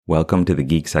Welcome to the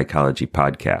Geek Psychology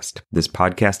Podcast. This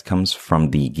podcast comes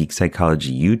from the Geek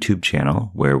Psychology YouTube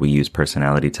channel, where we use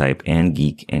personality type and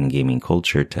geek and gaming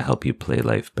culture to help you play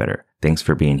life better. Thanks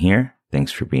for being here.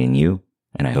 Thanks for being you.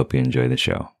 And I hope you enjoy the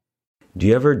show. Do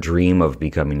you ever dream of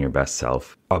becoming your best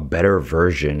self? A better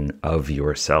version of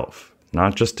yourself?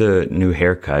 Not just a new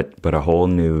haircut, but a whole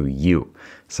new you.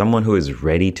 Someone who is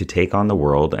ready to take on the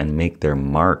world and make their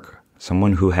mark.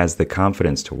 Someone who has the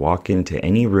confidence to walk into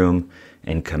any room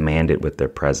and command it with their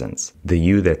presence. The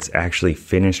you that's actually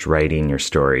finished writing your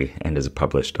story and is a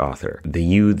published author. The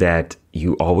you that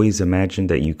you always imagined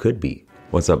that you could be.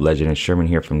 What's up, legend? It's Sherman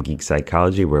here from Geek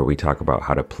Psychology, where we talk about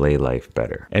how to play life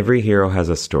better. Every hero has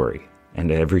a story,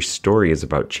 and every story is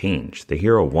about change. The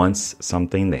hero wants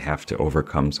something, they have to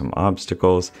overcome some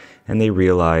obstacles, and they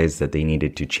realize that they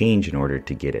needed to change in order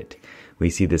to get it. We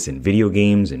see this in video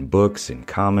games, in books, in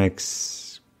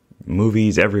comics,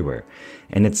 movies, everywhere.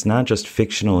 And it's not just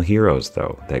fictional heroes,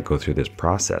 though, that go through this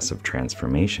process of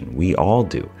transformation. We all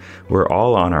do. We're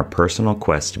all on our personal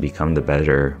quest to become the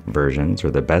better versions or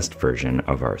the best version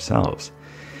of ourselves.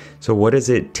 So what does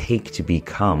it take to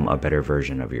become a better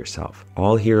version of yourself?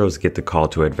 All heroes get the call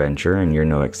to adventure, and you're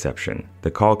no exception.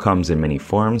 The call comes in many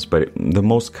forms, but the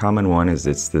most common one is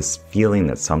it's this feeling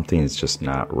that something is just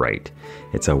not right.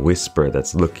 It's a whisper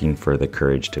that's looking for the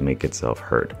courage to make itself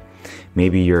heard.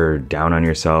 Maybe you're down on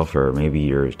yourself, or maybe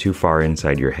you're too far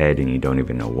inside your head and you don't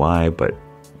even know why, but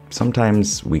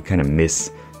sometimes we kind of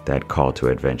miss that call to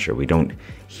adventure. We don't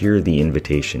hear the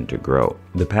invitation to grow.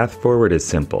 The path forward is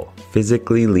simple.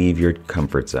 Physically leave your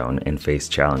comfort zone and face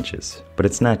challenges. But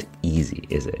it's not easy,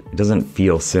 is it? It doesn't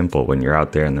feel simple when you're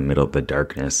out there in the middle of the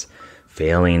darkness,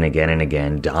 failing again and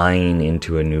again, dying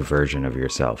into a new version of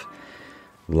yourself.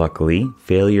 Luckily,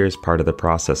 failure is part of the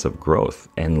process of growth,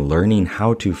 and learning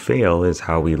how to fail is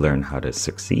how we learn how to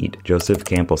succeed. Joseph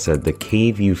Campbell said, "The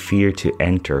cave you fear to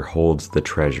enter holds the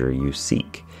treasure you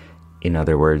seek." In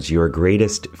other words, your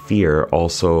greatest fear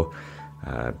also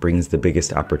brings the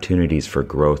biggest opportunities for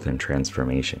growth and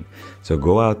transformation. So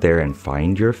go out there and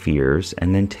find your fears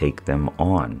and then take them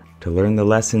on. To learn the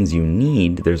lessons you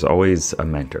need, there's always a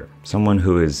mentor, someone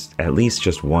who is at least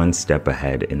just one step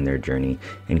ahead in their journey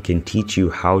and can teach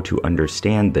you how to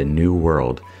understand the new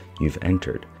world you've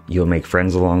entered. You'll make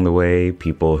friends along the way,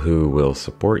 people who will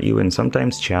support you and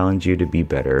sometimes challenge you to be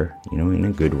better, in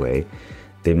a good way.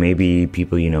 They may be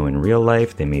people you know in real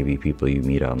life, they may be people you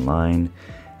meet online.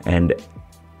 And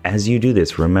as you do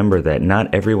this, remember that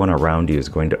not everyone around you is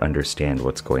going to understand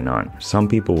what's going on. Some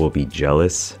people will be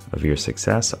jealous of your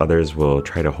success, others will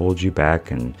try to hold you back,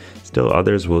 and still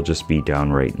others will just be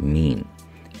downright mean.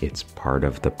 It's part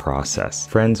of the process.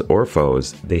 Friends or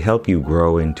foes, they help you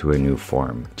grow into a new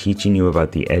form, teaching you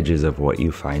about the edges of what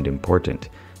you find important.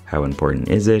 How important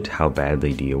is it? How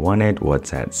badly do you want it?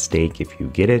 What's at stake if you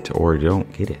get it or don't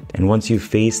get it? And once you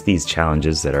face these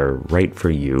challenges that are right for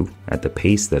you, at the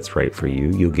pace that's right for you,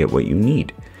 you'll get what you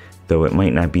need, though it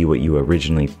might not be what you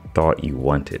originally thought you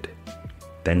wanted.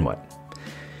 Then what?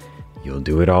 You'll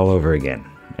do it all over again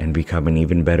and become an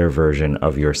even better version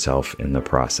of yourself in the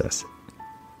process.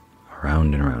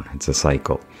 Around and around. It's a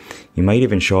cycle. You might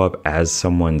even show up as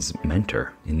someone's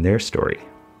mentor in their story.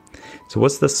 So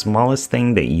what's the smallest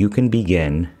thing that you can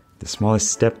begin, the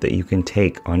smallest step that you can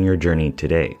take on your journey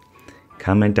today?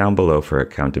 Comment down below for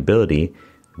accountability,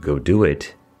 go do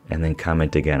it, and then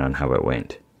comment again on how it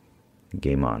went.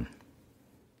 Game on.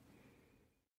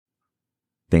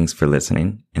 Thanks for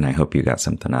listening, and I hope you got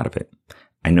something out of it.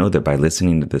 I know that by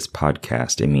listening to this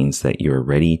podcast, it means that you're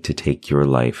ready to take your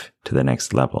life to the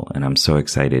next level, and I'm so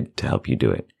excited to help you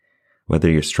do it. Whether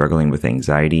you're struggling with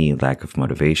anxiety, lack of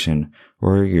motivation,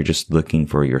 or you're just looking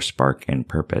for your spark and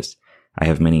purpose, I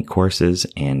have many courses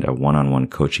and a one-on-one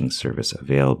coaching service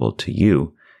available to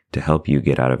you to help you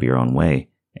get out of your own way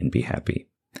and be happy.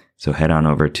 So head on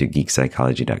over to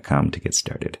geekpsychology.com to get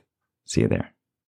started. See you there.